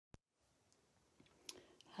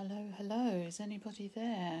Hello, hello, is anybody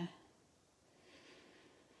there?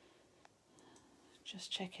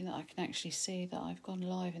 Just checking that I can actually see that I've gone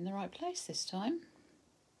live in the right place this time.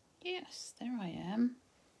 Yes, there I am.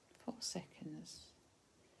 4 seconds.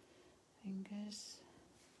 Fingers.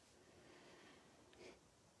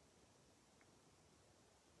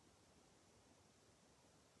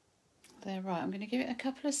 There, right, I'm going to give it a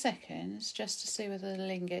couple of seconds just to see whether the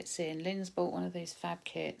Lynn gets in. Lynn's bought one of these fab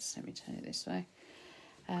kits, let me turn it this way,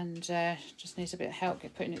 and just needs a bit of help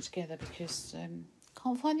putting it together because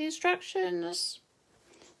can't find the instructions.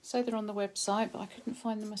 So they're on the website, but I couldn't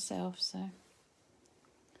find them myself, so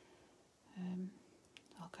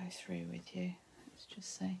I'll go through with you. Let's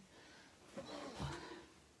just see.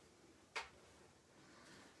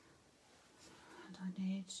 And I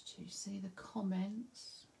need to see the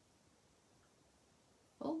comments.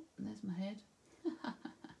 Oh, there's my head. I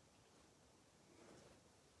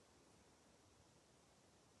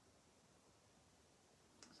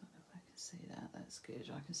don't know if I can see that. That's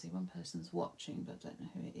good. I can see one person's watching, but don't know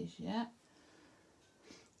who it is yet.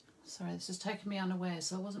 Sorry, this has taken me unawares,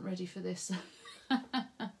 so I wasn't ready for this.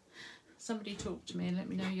 Somebody talk to me and let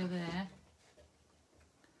me know you're there.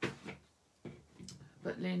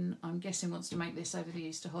 But Lynn, I'm guessing, wants to make this over the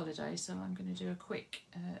Easter holiday, so I'm going to do a quick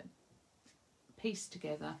piece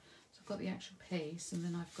together. So I've got the actual piece, and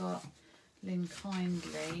then I've got Lynn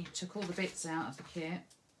kindly took all the bits out of the kit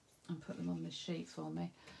and put them on this sheet for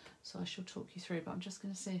me. So I shall talk you through, but I'm just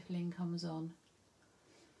going to see if Lynn comes on.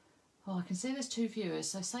 Oh, I can see there's 2 viewers,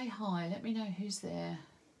 so say hi, let me know who's there.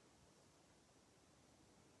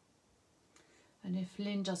 And if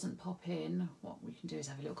Lynn doesn't pop in, what we can do is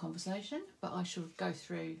have a little conversation, but I shall go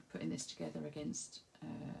through putting this together against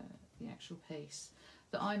the actual piece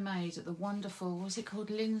that I made at the wonderful, what was it called,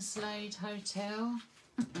 Linslade Hotel?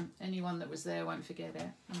 Anyone that was there won't forget it,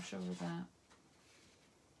 I'm sure of that.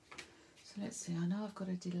 So let's see, I know I've got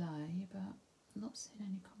a delay, but I'm not seeing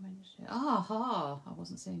any comments yet. Aha, I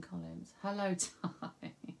wasn't seeing comments. Hello,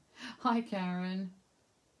 Ty. Hi, Karen.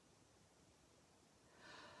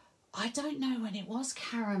 I don't know when it was,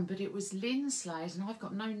 Karen, but it was Linslade, and I've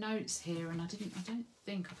got no notes here, and I don't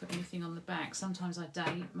think I put anything on the back. Sometimes I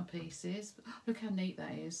date my pieces. But look how neat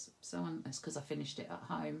that is. So that's because I finished it at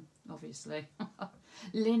home, obviously.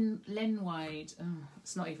 Len Wade. Oh,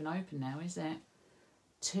 it's not even open now, is it?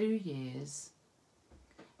 2 years.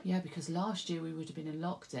 Yeah, because last year we would have been in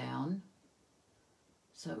lockdown.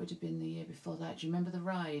 So it would have been the year before that. Do you remember the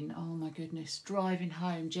rain? Oh my goodness. Driving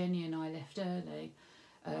home, Jenny and I left early.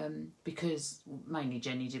 Because mainly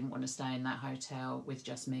Jenny didn't want to stay in that hotel with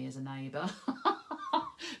just me as a neighbour.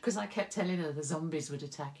 Because I kept telling her the zombies would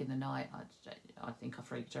attack in the night. I think I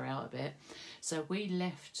freaked her out a bit. So we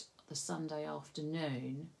left the Sunday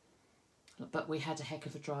afternoon, but we had a heck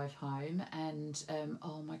of a drive home, and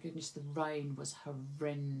oh my goodness, the rain was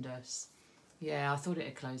horrendous. Yeah, I thought it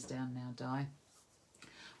had closed down now, Di.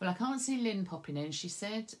 Well, I can't see Lynn popping in. She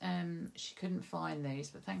said she couldn't find these,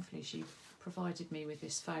 but thankfully she provided me with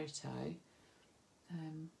this photo.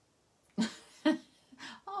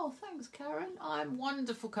 Oh, thanks, Karen. I'm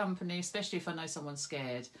wonderful company, especially if I know someone's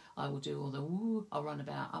scared. I will do all the woo. I'll run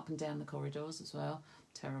about up and down the corridors as well.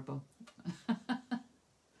 Terrible.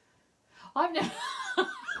 I've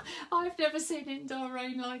never seen indoor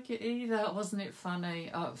rain like it either. Wasn't it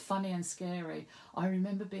funny? Funny and scary. I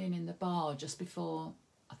remember being in the bar just before,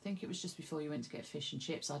 I think it was just before you went to get fish and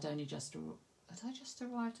chips. Had I just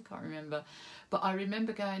arrived? I can't remember. But I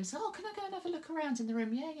remember going, so, oh, can I go and have a look around in the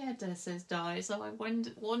room? Yeah, says Di. So I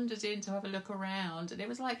wandered in to have a look around, and it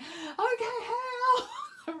was like, okay, hell!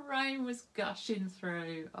 The rain was gushing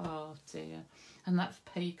through. Oh, dear. And that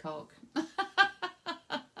peacock.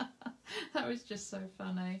 That was just so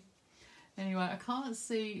funny. Anyway, I can't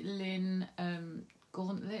see Lynn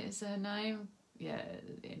Gauntlet is her name. Yeah,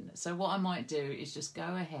 Lynn. So what I might do is just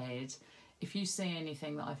go ahead. If you see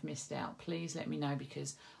anything that I've missed out, please let me know,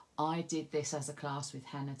 because I did this as a class with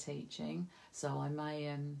Hannah teaching, so I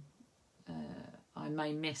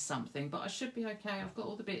may miss something, but I should be okay. I've got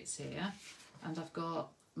all the bits here, and I've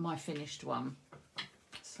got my finished one.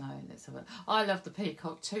 So let's have a. I love the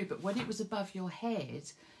peacock too, but when it was above your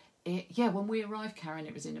head, when we arrived, Karen,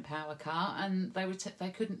 it was in a power car, and they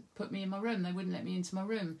couldn't put me in my room. They wouldn't let me into my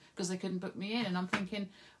room because they couldn't book me in, and I'm thinking,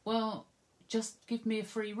 well, just give me a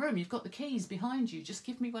free room. You've got the keys behind you. Just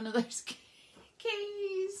give me one of those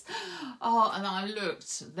keys. Oh, and I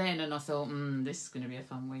looked then and I thought, this is going to be a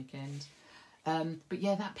fun weekend. But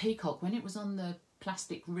yeah, that peacock, when it was on the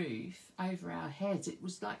plastic roof over our heads, it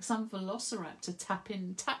was like some velociraptor tap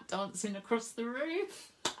dancing across the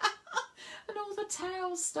roof. and all the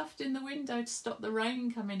towels stuffed in the window to stop the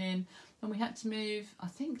rain coming in. And we had to move, I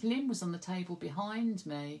think Lynn was on the table behind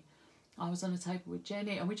me. I was on a table with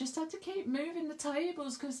Jenny, and we just had to keep moving the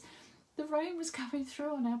tables because the rain was coming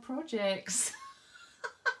through on our projects.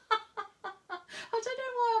 I don't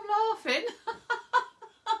know why I'm laughing.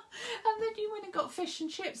 And then you went and got fish and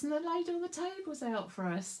chips and they laid all the tables out for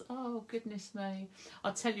us. Oh, goodness me.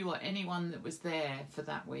 I'll tell you what, anyone that was there for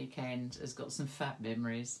that weekend has got some fab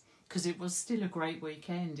memories, because it was still a great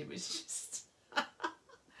weekend. It was just...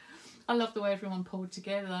 I love the way everyone pulled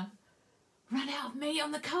together. Ran out of meat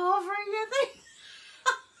on the carvery, I think.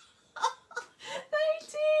 They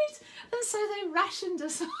did. And so they rationed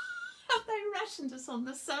us. They rationed us on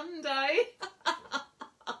the Sunday.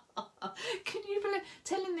 Can you believe,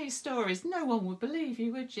 telling these stories, no one would believe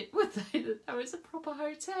you, would they? That there was a proper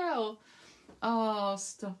hotel. Oh,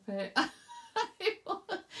 stop it.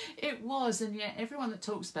 It was, and yet everyone that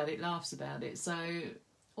talks about it laughs about it. So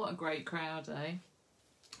what a great crowd, eh?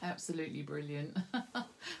 Absolutely brilliant.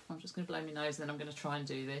 I'm just going to blow my nose and then I'm going to try and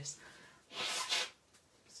do this.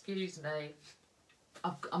 Excuse me.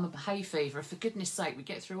 I'm a hay fever. For goodness sake, we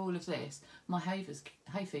get through all of this. My hay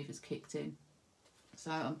fever's kicked in. So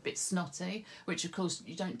I'm a bit snotty, which of course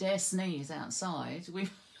you don't dare sneeze outside.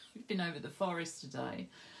 We've been over the forest today,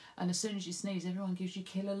 and as soon as you sneeze, everyone gives you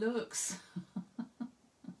killer looks.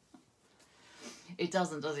 It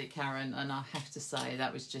doesn't, does it, Karen? And I have to say,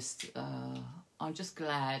 that was just... I'm just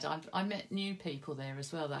glad. I met new people there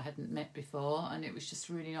as well that I hadn't met before, and it was just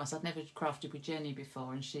really nice. I'd never crafted with Jenny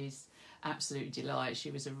before, and she's absolute delight. She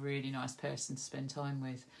was a really nice person to spend time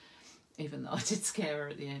with, even though I did scare her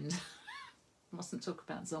at the end. Mustn't talk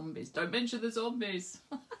about zombies. Don't mention the zombies.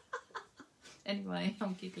 Anyway,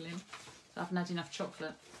 I'm giggling. I haven't had enough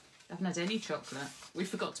chocolate. I haven't had any chocolate. We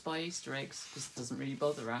forgot to buy Easter eggs because it doesn't really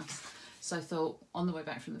bother us. So I thought, on the way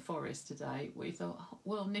back from the forest today, we thought, oh,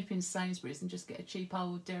 well, nip in Sainsbury's and just get a cheap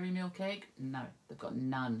old dairy milk egg. No, they've got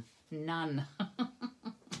none. None.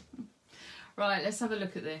 Right, let's have a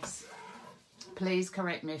look at this. Please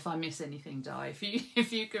correct me if I miss anything, Di,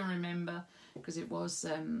 if you can remember, because it was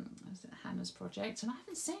Hannah's project, and I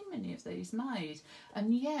haven't seen many of these made,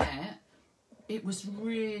 and yet it was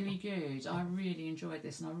really good. I really enjoyed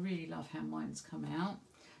this, and I really love how mine's come out.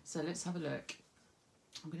 So let's have a look.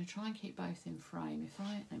 I'm going to try and keep both in frame.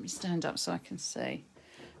 Let me stand up so I can see.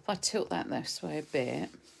 If I tilt that this way a bit,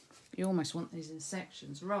 you almost want these in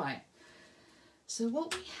sections. Right, so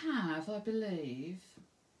what we have, I believe,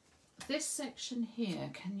 this section here,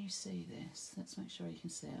 can you see this? Let's make sure you can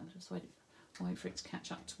see it. I'll just wait for it to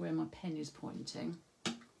catch up to where my pen is pointing.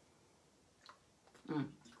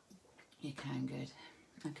 You can, good.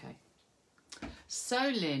 Okay.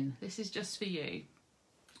 So, Lynn, this is just for you.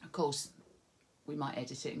 Of course, we might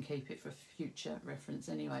edit it and keep it for future reference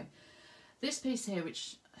anyway. This piece here,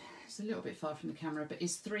 which is a little bit far from the camera, but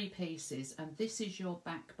is 3 pieces, and this is your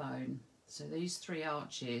backbone. So these 3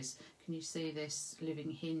 arches, can you see this living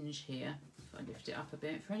hinge here? If I lift it up a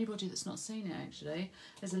bit, for anybody that's not seen it actually,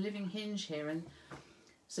 there's a living hinge here, and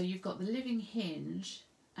so you've got the living hinge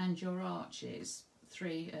and your arches,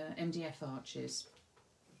 3 MDF arches.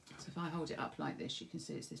 So if I hold it up like this, you can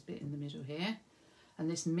see it's this bit in the middle here, and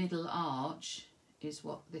this middle arch is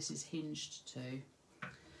what this is hinged to.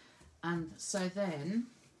 And so then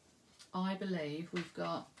I believe we've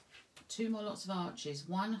got 2 more lots of arches.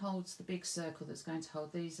 One holds the big circle that's going to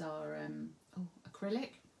hold, these are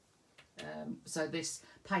acrylic. So this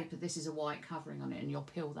paper, this is a white covering on it, and you'll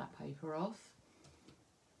peel that paper off.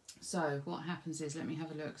 So what happens is, let me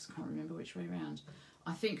have a look, 'cause I can't remember which way around.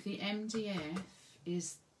 I think the MDF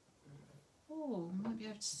is, oh, I might be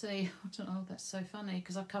able to see, I don't know, that's so funny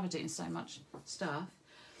because I've covered it in so much stuff.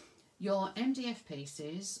 Your MDF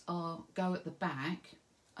pieces go at the back,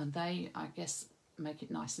 and they, I guess, make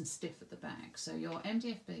it nice and stiff at the back. So your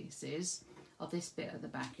MDF pieces are this bit at the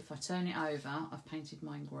back. If I turn it over, I've painted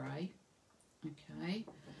mine grey, okay,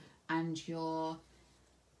 and your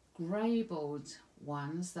grey board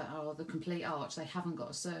ones that are the complete arch, they haven't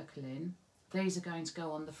got a circle in, these are going to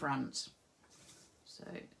go on the front. So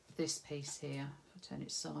this piece here, if I turn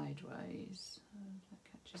it sideways,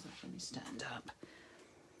 that catches up, let me stand up.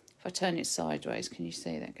 If I turn it sideways, can you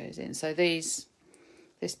see that goes in? So this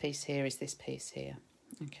piece here is this piece here,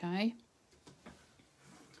 okay?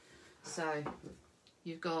 So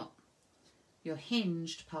you've got your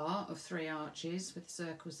hinged part of 3 arches with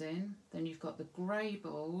circles in, then you've got the grey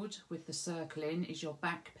board with the circle in is your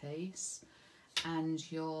back piece,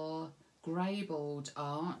 and your grey board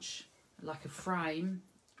arch, like a frame,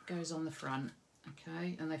 goes on the front,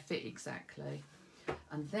 okay, and they fit exactly.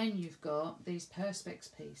 And then you've got these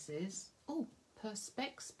perspex pieces. Oh,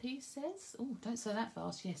 Perspex pieces. Oh, don't say that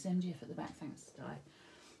fast. Yes, MDF at the back, thanks, Di.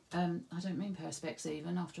 I don't mean Perspex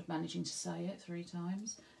even, after managing to say it 3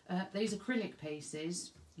 times. These acrylic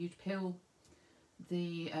pieces, you'd peel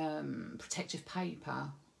the protective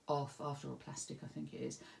paper off, after all plastic I think it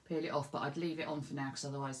is, peel it off, but I'd leave it on for now because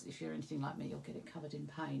otherwise if you're anything like me you'll get it covered in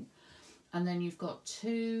paint. And then you've got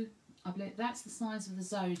 2, I believe that's the size of the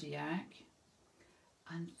Zodiac,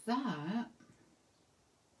 and that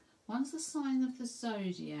one's the sign of the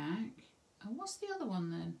Zodiac, and what's the other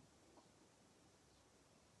one then?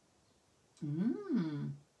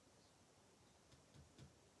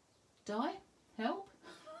 Di, help.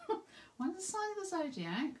 One's the sign of the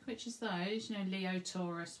Zodiac, which is those, you know, Leo,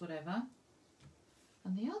 Taurus, whatever.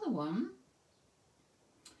 And the other one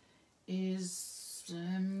is,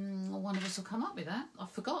 one of us will come up with that.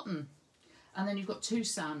 I've forgotten. And then you've got 2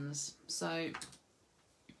 suns. So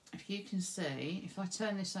if you can see, if I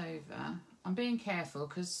turn this over, I'm being careful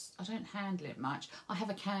because I don't handle it much. I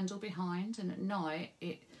have a candle behind, and at night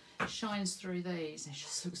it shines through these. It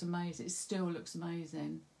just looks amazing. It still looks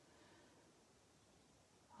amazing.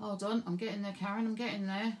 Hold on, I'm getting there, Karen, I'm getting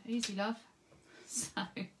there. Easy, love. So, let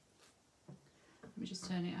me just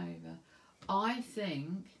turn it over. I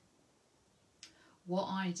think what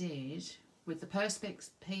I did with the Perspex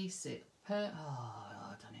pieces,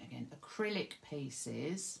 I've done it again, acrylic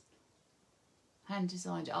pieces, hand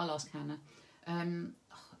designed it, I'll ask Hannah.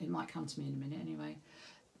 It might come to me in a minute anyway.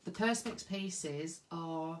 The Perspex pieces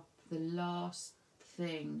are the last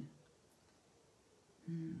thing.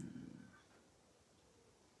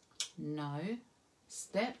 No,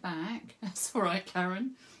 step back. That's all right,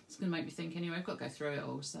 Karen. It's going to make me think anyway. I've got to go through it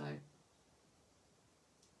all, so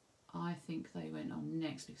I think they went on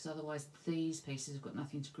next because otherwise these pieces have got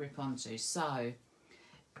nothing to grip onto. So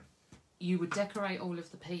you would decorate all of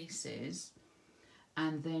the pieces,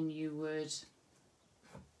 and then you would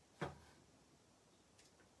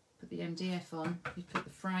put the MDF on, you'd put the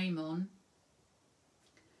frame on,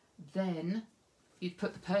 then you'd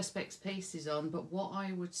put the Perspex pieces on, but what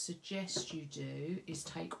I would suggest you do is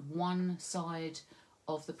take one side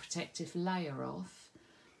of the protective layer off,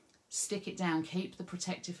 stick it down, keep the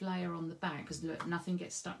protective layer on the back, because look, nothing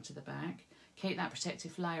gets stuck to the back. Keep that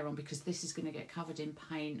protective layer on because this is going to get covered in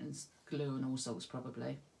paint and glue and all sorts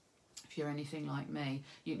probably. If you're anything like me,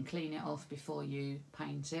 you can clean it off before you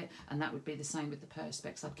paint it, and that would be the same with the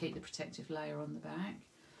Perspex. I'd keep the protective layer on the back.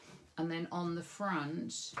 And then on the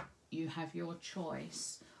front, you have your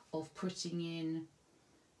choice of putting in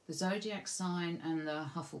the Zodiac sign and the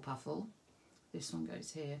Hufflepuffle. This one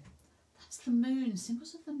goes here. That's the moon,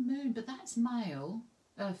 symbols of the moon, but that's male,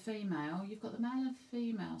 female. You've got the male and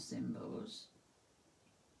female symbols.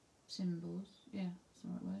 Symbols, yeah, that's the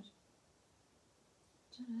right word.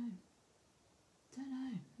 Don't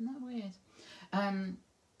know, isn't that weird?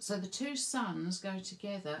 So the 2 suns go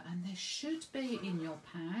together, and there should be in your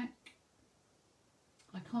pack,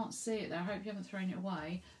 I can't see it there, I hope you haven't thrown it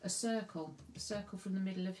away, a circle from the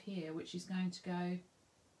middle of here, which is going to go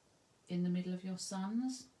in the middle of your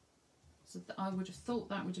suns. So I would have thought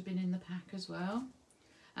that would have been in the pack as well.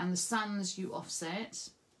 And the suns you offset,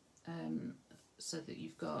 so that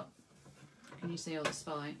you've got, can you see all the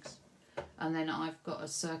spikes? And then I've got a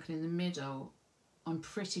circle in the middle. I'm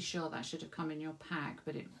pretty sure that should have come in your pack,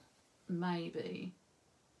 but it may be.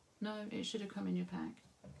 No, it should have come in your pack.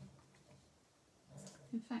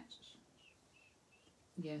 In fact,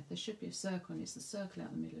 yeah, there should be a circle, and it's the circle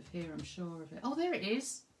out the middle of here, I'm sure of it. Oh, there it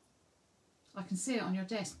is. I can see it on your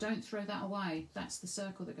desk. Don't throw that away. That's the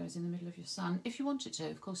circle that goes in the middle of your sun. If you want it to,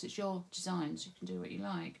 of course, it's your design, so you can do what you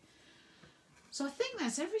like. So I think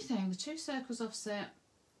that's everything. The 2 circles offset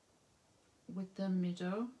with the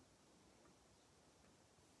middle.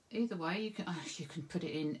 Either way, you can put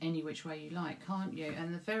it in any which way you like, can't you?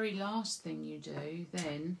 And the very last thing you do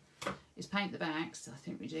then is paint the backs. I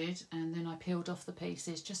think we did, and then I peeled off the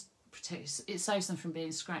pieces. Just protect. It saves them from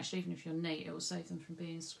being scratched. Even if you're neat, it will save them from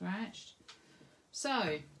being scratched.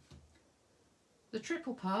 So the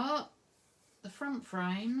triple part, the front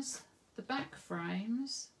frames, the back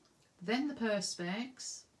frames, then the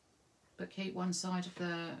Perspex, but keep one side of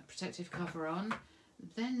the protective cover on,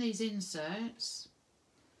 then these inserts,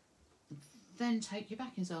 then take your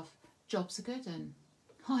backings off. Job's a good one.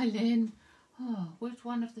 Hi Lynn. Oh, would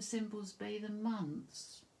one of the symbols be the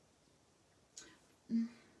months? I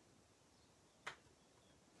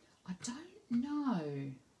don't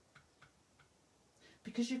know.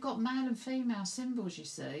 Because you've got male and female symbols, you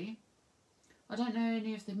see. I don't know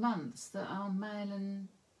any of the months that are male and...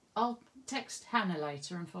 I'll text Hannah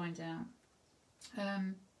later and find out. I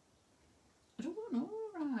don't know.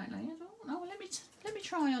 Right, I don't know. Well, let me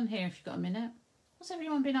try on here if you've got a minute. What's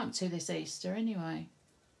everyone been up to this Easter anyway?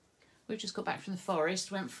 We've just got back from the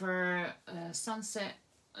forest, went for a sunset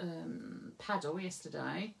paddle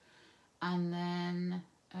yesterday, and then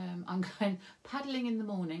I'm going paddling in the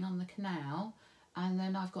morning on the canal, and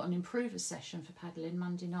then I've got an improver session for paddling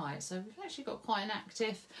Monday night. So we've actually got quite an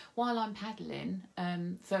active, while I'm paddling,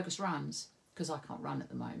 Fergus runs, because I can't run at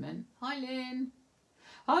the moment. Hi Lynn.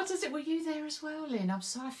 Oh, does it? Were you there as well, Lynn? I'm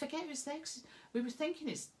sorry, I forget it was there. We were thinking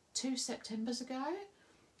it's 2 Septembers ago.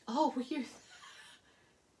 Oh, were you?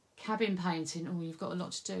 Cabin painting. Oh, you've got a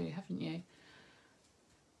lot to do, haven't you?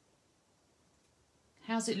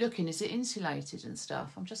 How's it looking? Is it insulated and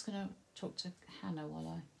stuff? I'm just going to talk to Hannah while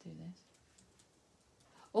I do this.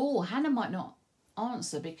 Oh, Hannah might not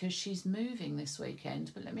answer because she's moving this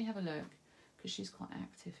weekend, but let me have a look, because she's quite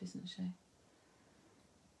active, isn't she?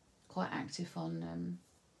 Quite active on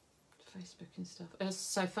Facebook and stuff. It's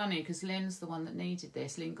so funny because Lynn's the one that needed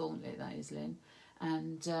this. Lynn Gauntlet, that is Lynn.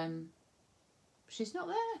 And she's not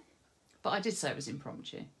there. But I did say it was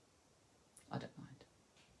impromptu. I don't mind.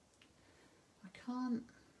 I can't...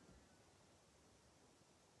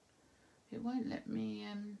 It won't let me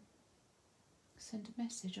send a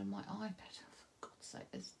message on my iPad. Oh, for God's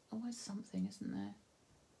sake, there's always something, isn't there?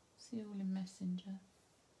 See all in Messenger.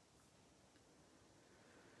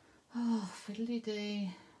 Oh,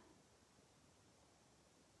 fiddly-dee.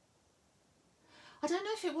 I don't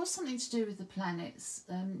know if it was something to do with the planets,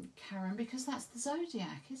 Karen, because that's the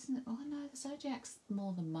zodiac, isn't it? Oh no, the zodiac's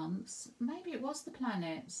more than months. Maybe it was the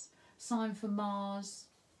planets. Sign for Mars.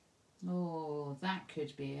 Oh, that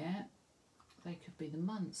could be it. They could be the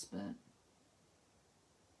months, but...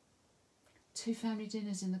 2 family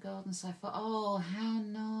dinners in the garden so far. Oh, how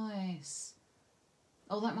nice.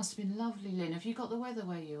 Oh, that must have been lovely, Lynn. Have you got the weather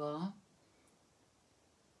where you are?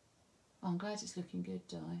 Oh, I'm glad it's looking good,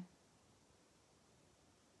 Di.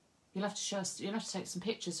 You'll have to show us, you'll have to take some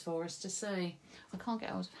pictures for us to see. I can't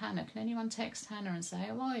get hold of Hannah. Can anyone text Hannah and say,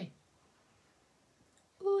 oi?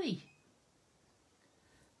 Oi.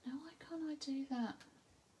 No, why can't I do that?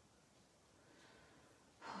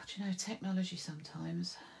 Oh, do you know, technology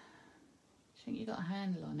sometimes. You think you got a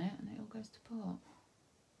handle on it and it all goes to pot.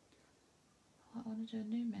 I want to do a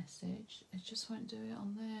new message. It just won't do it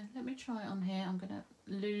on there. Let me try it on here. I'm going to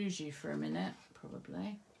lose you for a minute,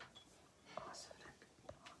 probably.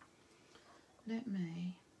 Let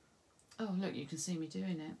me... Oh, look, you can see me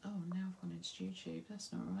doing it. Oh, now I've gone into YouTube.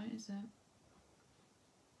 That's not right, is it?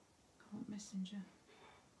 Can't Messenger.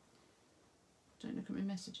 Don't look at my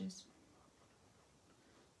messages.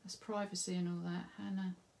 That's privacy and all that.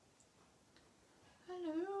 Hannah.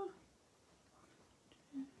 Hello.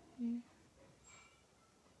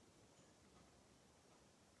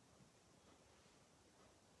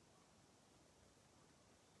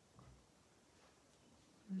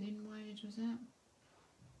 Lynn Wade, was that?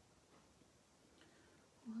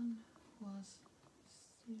 One was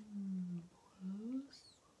symbols.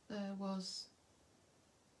 There was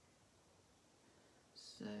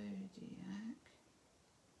zodiac.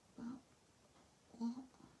 But what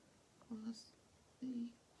was the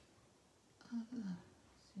other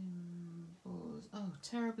symbols? Oh,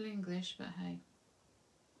 terrible English, but hey.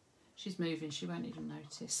 She's moving, she won't even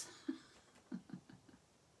notice.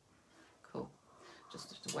 Cool.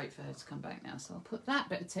 Just have to wait for her to come back now. So I'll put that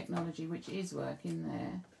bit of technology, which is working,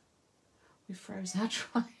 there. We froze our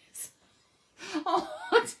dryers. Oh,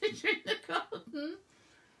 did you in the garden?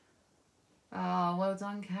 Oh, well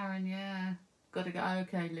done, Karen, yeah. Got to go.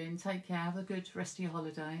 Okay, Lynn, take care. Have a good rest of your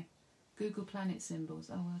holiday. Google planet symbols.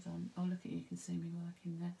 Oh, well done. Oh, look at you. You can see me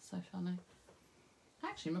working there. So funny.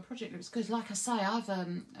 Actually, my project looks good. Like I say, I've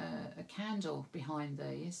a candle behind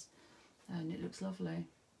these and it looks lovely.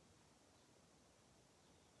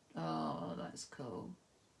 Oh, that's cool.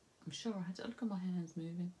 I'm sure I had to look at my hands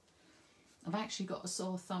moving. I've actually got a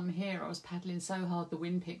sore thumb here. I was paddling so hard the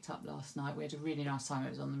wind picked up last night. We had a really nice time. It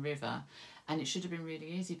was on the river and it should have been really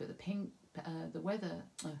easy, but the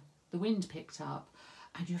wind picked up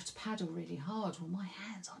and you have to paddle really hard. Well, my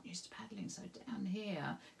hands aren't used to paddling, so down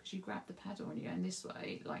here, because you grab the paddle and you're going this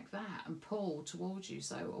way like that and pull towards you,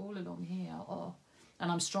 so all along here. Oh,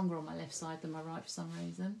 and I'm stronger on my left side than my right for some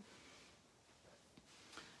reason.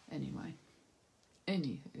 Anyway,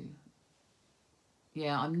 anywho,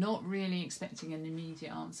 yeah, I'm not really expecting an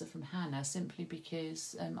immediate answer from Hannah, simply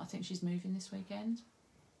because I think she's moving this weekend.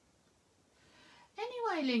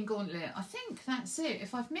 Anyway, Lynn Gauntlet, I think that's it.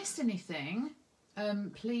 If I've missed anything,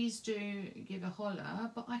 please do give a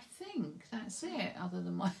holler, but I think that's it, other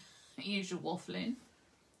than my usual waffling.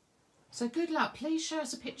 So good luck. Please show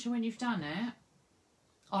us a picture when you've done it.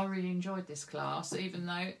 I really enjoyed this class, even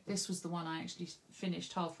though this was the one I actually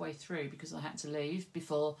finished halfway through because I had to leave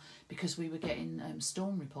because we were getting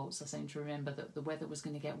storm reports. I seem to remember that the weather was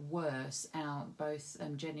going to get worse out. Both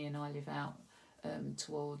Jenny and I live out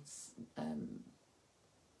towards,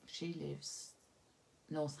 she lives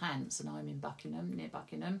North Hants and I'm in Buckingham, near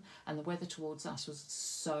Buckingham, and the weather towards us was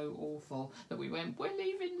so awful that we went, we're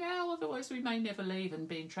leaving now, otherwise we may never leave, and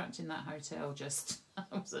being trapped in that hotel just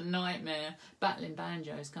was a nightmare. Battling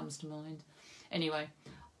banjos comes to mind. Anyway,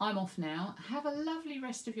 I'm off now. Have a lovely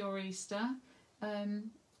rest of your Easter. I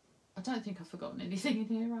don't think I've forgotten anything in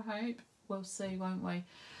here, I hope. We'll see, won't we?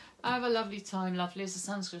 Have a lovely time, lovelies. The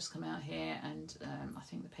sun's just come out here and I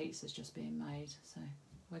think the pizza's just being made, so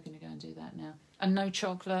we're going to go and do that now. And no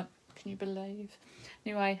chocolate. Can you believe?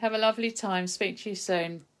 Anyway, have a lovely time. Speak to you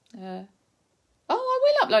soon. Oh, I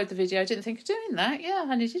will upload the video. I didn't think of doing that. Yeah,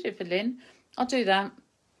 I only did it for Lynn. I'll do that.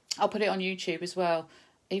 I'll put it on YouTube as well.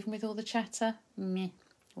 Even with all the chatter. Meh.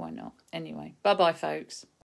 Why not? Anyway, bye-bye, folks.